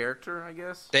own the character, I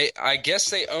guess. I guess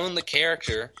they own the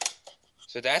character.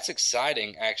 So that's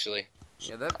exciting, actually.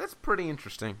 Yeah, that's pretty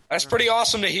interesting. That's pretty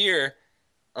awesome to hear.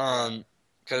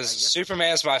 Because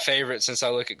Superman's my favorite since I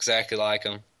look exactly like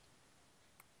him.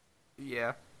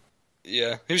 Yeah.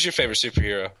 Yeah. Who's your favorite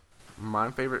superhero? My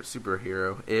favorite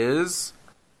superhero is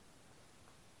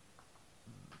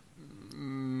I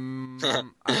don't know.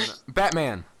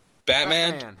 Batman.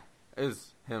 Batman?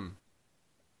 Is him.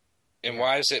 And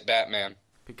why is it Batman?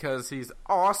 Because he's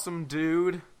awesome,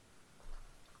 dude.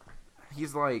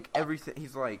 He's like everything.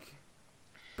 He's like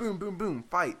boom, boom, boom,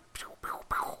 fight. Pew, pew,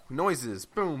 pew. Noises.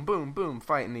 Boom, boom, boom,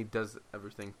 fight. And he does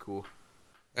everything cool.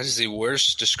 That is the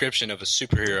worst description of a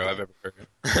superhero I've ever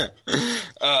heard.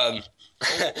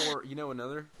 Or you know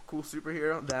another cool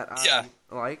superhero that I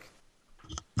like?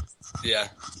 Yeah.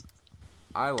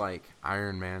 I like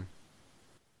Iron Man.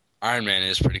 Iron Man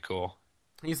is pretty cool.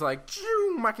 He's like,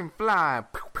 zoom, I can fly.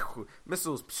 Pew, pew.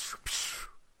 Missiles. Pew, pew.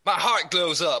 My heart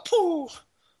glows up. Woo!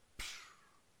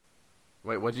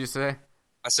 Wait, what'd you say?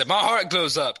 I said my heart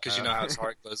glows up because you know how his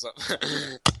heart glows up.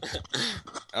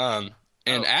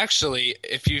 And actually,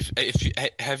 if you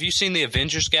have you seen the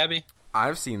Avengers, Gabby?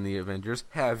 I've seen the Avengers.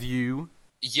 Have you?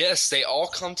 Yes, they all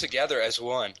come together as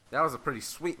one. That was a pretty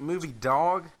sweet movie,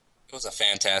 dog. It was a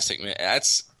fantastic movie.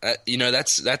 That's a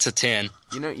 10.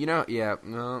 Yeah,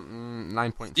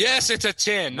 9.7. Yes, it's a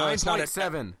 10. No, it's not a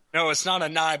 7. No, it's not a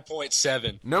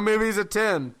 9.7. No movie's a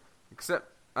 10. Except,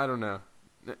 I don't know.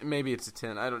 Maybe it's a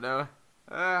 10. I don't know.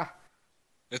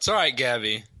 It's all right,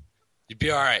 Gabby. You'd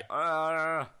be all right.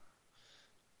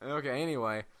 Okay,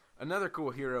 anyway. Another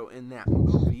cool hero in that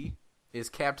movie is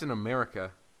Captain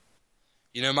America.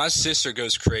 You know, my sister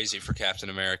goes crazy for Captain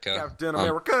America. Captain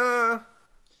America!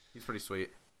 He's pretty sweet.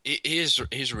 He's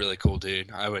a really cool dude.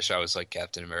 I wish I was like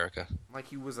Captain America. Like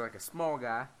he was like a small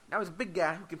guy. Now he's a big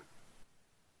guy who can...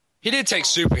 He did take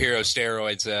superhero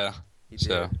steroids, though. He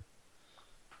did.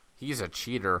 He's a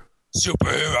cheater.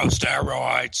 Superhero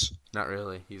steroids. Not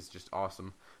really. He's just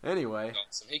awesome. Anyway.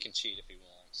 Awesome. He can cheat if he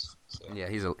wants. So. Yeah,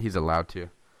 he's allowed to.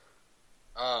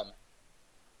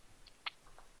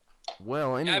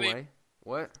 Well, anyway. Abby,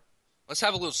 what? Let's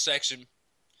have a little section,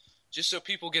 just so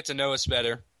people get to know us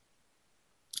better.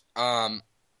 We're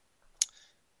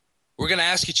gonna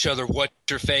ask each other what's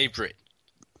your favorite.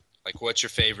 Like, what's your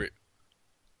favorite?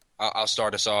 I'll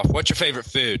start us off. What's your favorite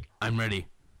food? I'm ready.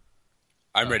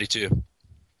 I'm ready too.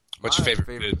 What's your favorite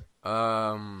food?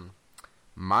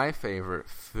 My favorite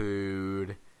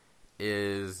food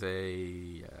is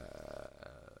a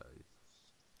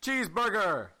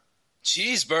cheeseburger.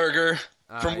 Cheeseburger?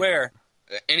 From where?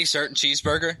 Any certain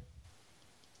cheeseburger?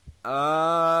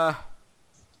 I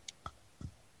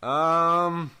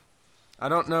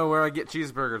don't know where I get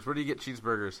cheeseburgers. Where do you get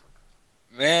cheeseburgers?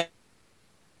 Man,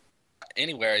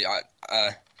 anywhere.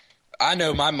 I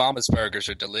know my mama's burgers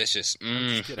are delicious.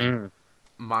 Just kidding.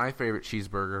 My favorite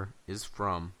cheeseburger is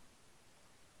from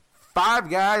Five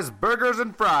Guys Burgers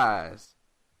and Fries.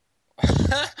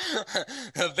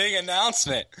 A big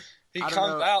announcement. He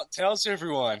comes out, tells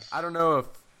everyone. I don't know if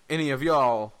any of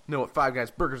y'all know what Five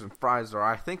Guys Burgers and Fries are.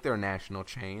 I think they're a national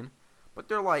chain, but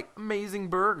they're like amazing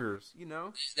burgers, you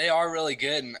know? They are really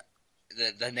good, and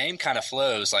the name kind of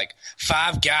flows, like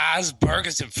Five Guys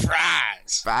Burgers and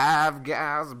Fries. Five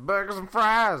Guys Burgers and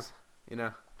Fries, you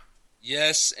know?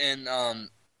 Yes, and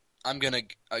I'm going to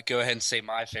go ahead and say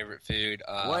my favorite food.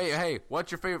 Wait, hey,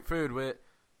 what's your favorite food, Whit?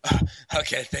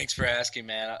 Okay, thanks for asking,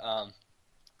 man.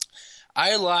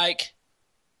 I like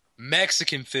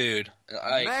Mexican food.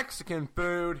 Like, Mexican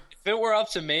food. if it were up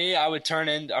to me, I'd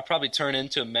probably turn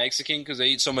into a Mexican because I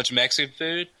eat so much Mexican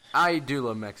food. I do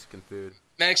love Mexican food.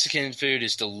 Mexican food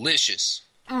is delicious.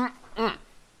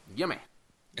 Yummy.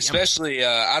 Especially,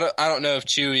 I don't know if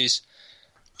Chewy's.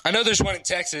 I know there's one in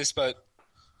Texas, but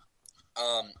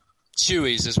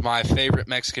Chewy's is my favorite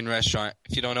Mexican restaurant.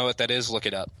 If you don't know what that is, look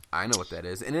it up. I know what that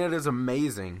is, and it is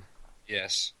amazing.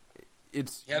 Yes,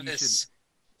 It's they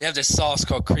have this sauce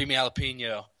called creamy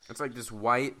jalapeno. It's like this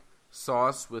white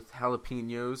sauce with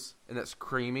jalapenos, and that's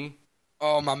creamy.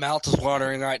 Oh, my mouth is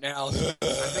watering right now. I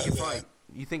think it's like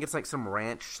you think it's like some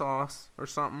ranch sauce or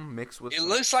something mixed with. It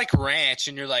looks like ranch,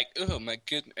 and you're like, oh my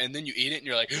goodness, and then you eat it, and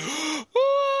you're like,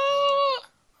 oh,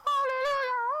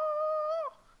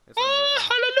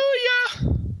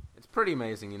 hallelujah. It's pretty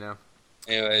amazing, you know.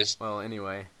 Anyways, Well,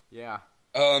 anyway, yeah,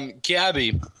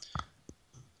 Gabby,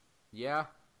 yeah.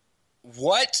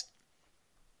 what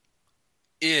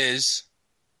is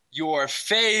your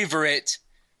favorite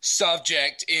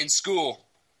subject in school?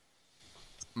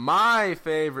 My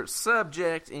favorite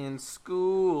subject in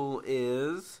school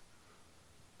is,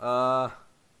 well,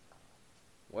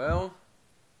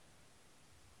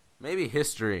 maybe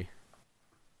history.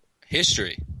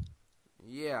 History.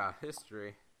 Yeah,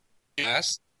 history.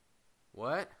 Yes.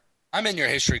 What? I'm in your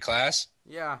history class.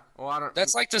 Yeah. Well, I don't.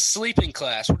 That's like the sleeping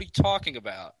class. What are you talking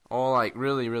about? all like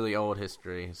really, really old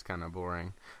history is kind of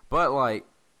boring. But like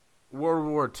World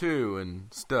War II and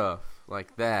stuff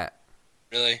like that.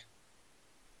 Really?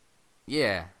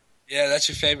 Yeah, Yeah, that's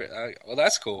your favorite. Well,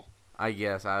 that's cool. I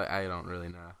guess I don't really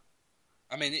know.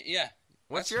 I mean, yeah.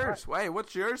 What's that's yours? Wait,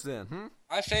 what's yours then?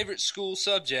 My favorite school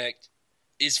subject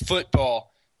is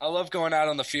football. I love going out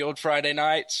on the field Friday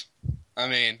nights. I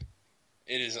mean,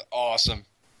 it is awesome.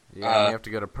 Yeah, we have to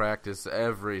go to practice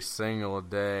every single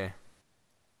day.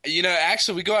 You know,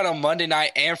 actually, we go out on Monday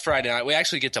night and Friday night. We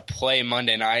actually get to play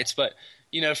Monday nights, but,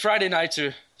 you know, Friday nights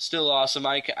are still awesome.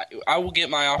 I will get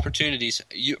my opportunities.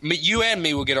 You and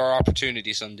me will get our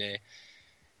opportunity someday.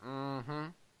 Mm-hmm.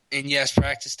 And, yes,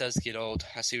 practice does get old.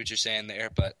 I see what you're saying there,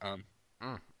 but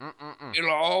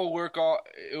it'll all work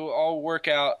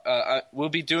out. We'll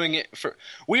be doing it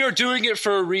we are doing it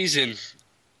for a reason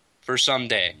for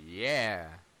someday. Yeah.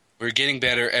 We're getting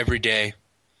better every day.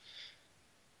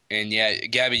 And yeah,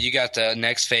 Gabby, you got the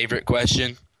next favorite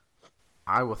question?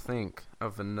 I will think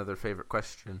of another favorite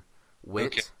question. Wit,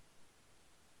 Okay.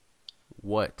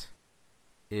 What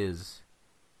is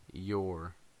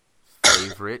your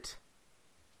favorite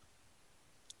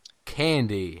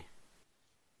candy?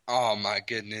 Oh my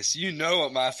goodness. You know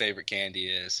what my favorite candy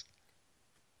is.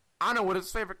 I know what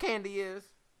his favorite candy is.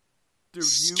 Do you?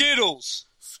 Skittles.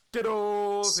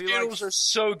 Skittles. Skittles are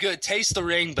so good. Taste the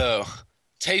rainbow.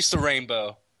 Taste the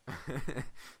rainbow.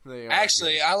 They are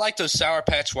Actually, good. I like those Sour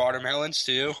Patch watermelons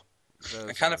too. Those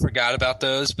I kind of are- forgot about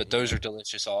those, but those are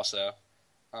delicious also.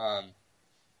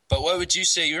 But what would you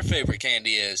say your favorite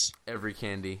candy is? Every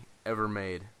candy ever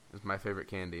made is my favorite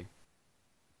candy.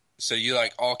 So you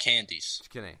like all candies? Just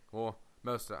kidding. Well,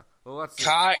 most of. Well, let's see.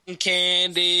 Cotton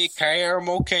candy,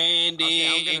 caramel candy.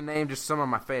 Okay, I'm gonna name just some of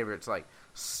my favorites, like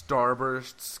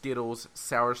Starburst, Skittles,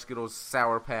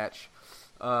 Sour Patch.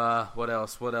 What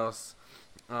else?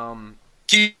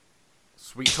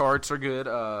 Sweet Tarts are good.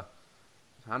 I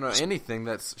don't know anything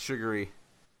that's sugary.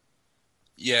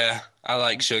 Yeah, I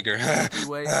like sugar. Milky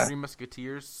Way, Three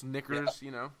Musketeers, Snickers.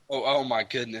 You know. Oh my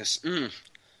goodness.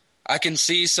 I can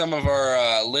see some of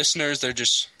our listeners, they're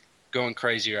just going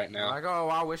crazy right now. Like, oh,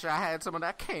 I wish I had some of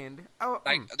that candy. Oh,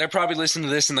 Like they're probably listening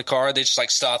to this in the car. They just like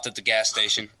stopped at the gas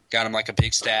station, got them like a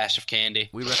big stash of candy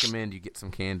We recommend you get some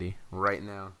candy right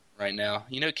now. right now.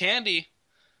 You know, candy's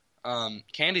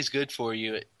good for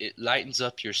you. It lightens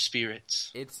up your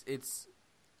spirits. It's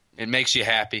It makes you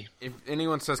happy. if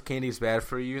anyone says candy's bad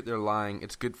for you, they're lying.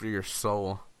 It's good for your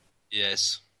soul.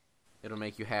 Yes, It'll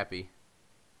make you happy.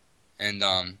 and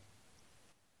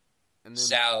And then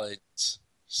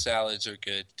salads are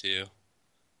good too.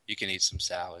 You can eat some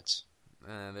salads.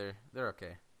 they're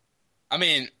okay. I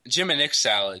mean, Jim and Nick's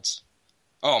salads.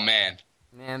 Oh man,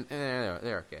 Man,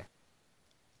 they're okay.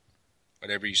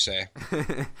 whatever you say.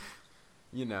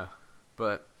 You know,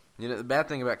 but you know the bad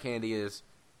thing about candy is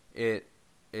it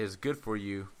is good for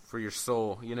you, for your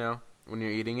soul, you know, when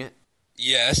you're eating it,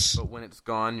 Yes. but when it's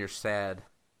gone you're sad.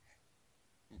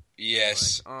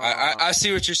 Yes, Like, I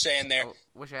see what you're saying there. Oh,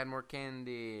 wish I had more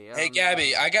candy. Oh, Hey,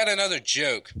 Gabby, no. I got another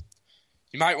joke.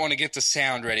 You might want to get the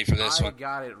sound ready for this I one.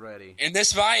 got it ready. And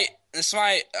this might,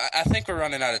 I think we're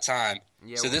running out of time.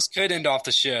 Yeah, So this could end off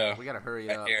the show. We gotta hurry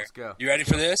Right up. here. Let's go. You ready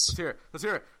for this? Let's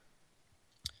hear it.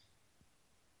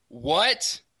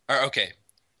 What? Or, okay,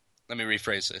 let me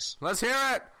rephrase this. Let's hear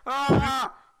it.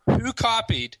 Ah! Who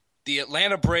copied the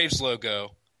Atlanta Braves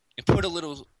logo and put a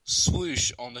little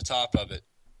swoosh on the top of it?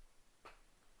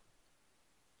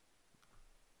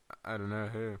 I don't know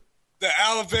who. The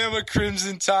Alabama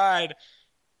Crimson Tide.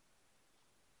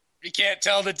 You can't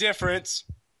tell the difference.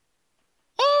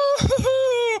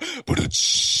 That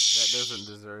doesn't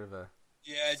deserve a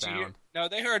sound. No,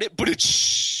 they heard it.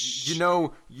 You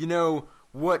know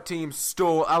what team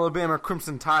stole Alabama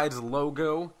Crimson Tide's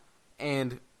logo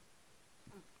and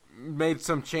made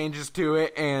some changes to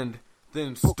it and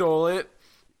then stole it?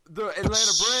 The Atlanta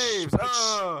Braves.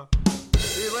 Oh,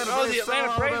 the Atlanta Braves stole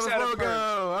Alabama's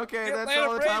logo. Okay, that's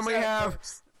all the time we have.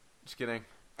 Just kidding.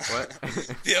 What?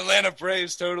 The Atlanta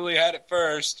Braves totally had it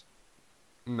first.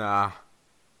 Nah.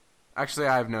 Actually,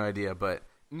 I have no idea, but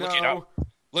no.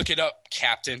 Look it up,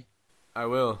 Captain. I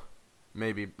will.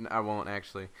 Maybe. I won't,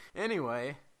 actually.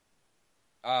 Anyway.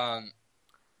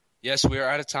 Yes, we are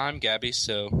out of time, Gabby,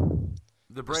 so...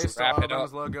 The Braves stole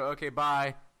Alabama's logo. Okay,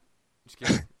 bye. Just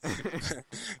kidding.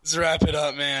 Let's wrap it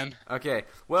up, man. Okay.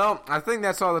 Well, I think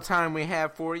that's all the time we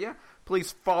have for you.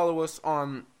 Please follow us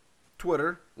on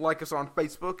Twitter. Like us on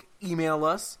Facebook. Email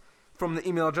us from the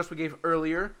email address we gave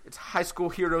earlier. It's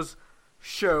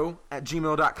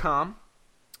highschoolheroesshow@gmail.com.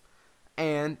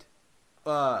 And,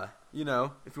 if you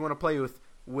want to play with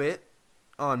Whit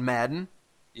on Madden,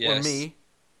 or me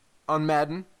on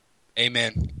Madden,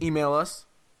 amen. Email us.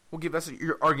 We'll give us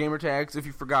our gamer tags if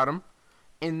you forgot them.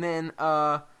 And then,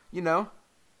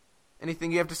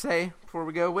 anything you have to say before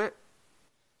we go, Whit?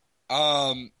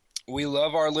 We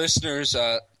love our listeners.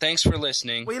 Thanks for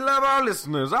listening. We love our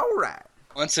listeners. All right.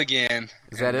 Once again.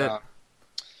 Is that it?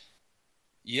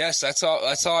 Yes, that's all.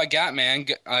 That's all I got, man.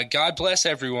 God bless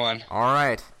everyone. All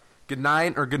right. Good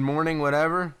night or good morning,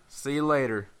 whatever. See you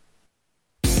later.